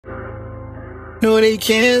No, they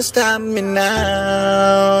can't stop me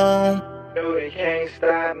now. No, they can't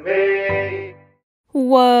stop me.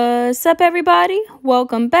 What's up, everybody?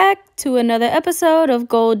 Welcome back to another episode of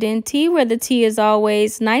Golden Tea, where the tea is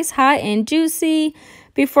always nice, hot, and juicy.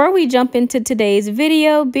 Before we jump into today's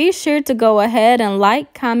video, be sure to go ahead and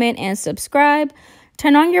like, comment, and subscribe.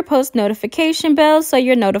 Turn on your post notification bell so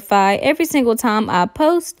you're notified every single time I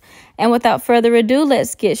post. And without further ado,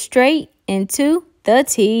 let's get straight into the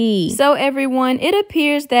tea. So everyone, it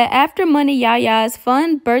appears that after Money Yaya's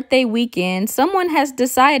fun birthday weekend, someone has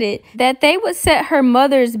decided that they would set her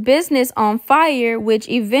mother's business on fire, which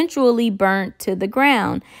eventually burnt to the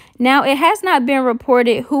ground. Now, it has not been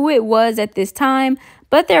reported who it was at this time,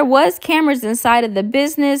 but there was cameras inside of the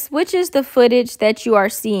business, which is the footage that you are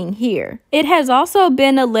seeing here. It has also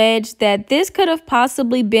been alleged that this could have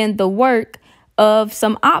possibly been the work of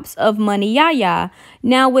some ops of Money Yaya.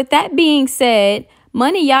 Now, with that being said,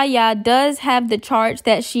 Money Yaya does have the charge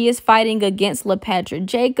that she is fighting against LaPatra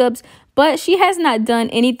Jacobs, but she has not done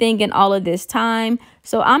anything in all of this time,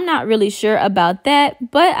 so I'm not really sure about that.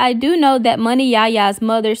 But I do know that Money Yaya's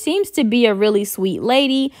mother seems to be a really sweet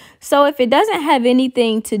lady, so if it doesn't have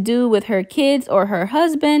anything to do with her kids or her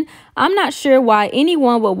husband, I'm not sure why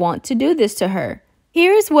anyone would want to do this to her.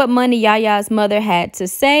 Here's what Money Yaya's mother had to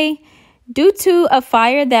say. Due to a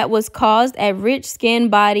fire that was caused at Rich Skin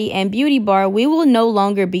Body and Beauty Bar, we will no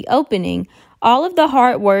longer be opening. All of the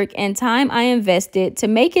hard work and time I invested to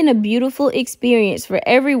making a beautiful experience for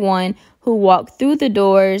everyone who walked through the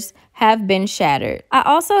doors have been shattered. I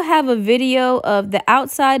also have a video of the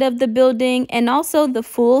outside of the building and also the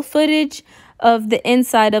full footage of the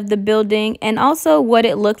inside of the building and also what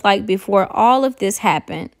it looked like before all of this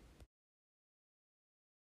happened.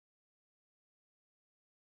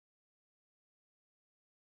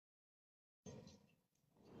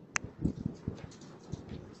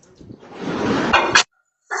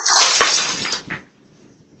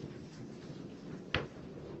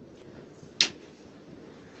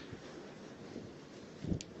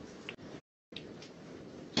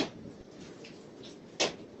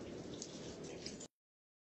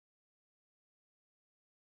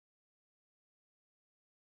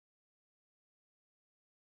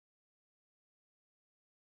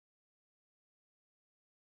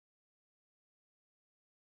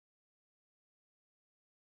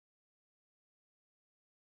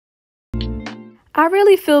 I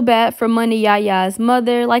really feel bad for Money Yaya's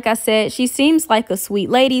mother. Like I said, she seems like a sweet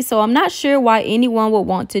lady, so I'm not sure why anyone would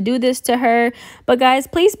want to do this to her. But guys,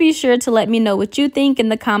 please be sure to let me know what you think in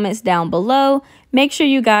the comments down below. Make sure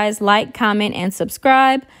you guys like, comment, and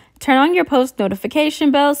subscribe. Turn on your post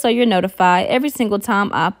notification bell so you're notified every single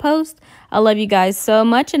time I post. I love you guys so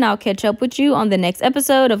much, and I'll catch up with you on the next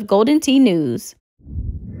episode of Golden Tea News.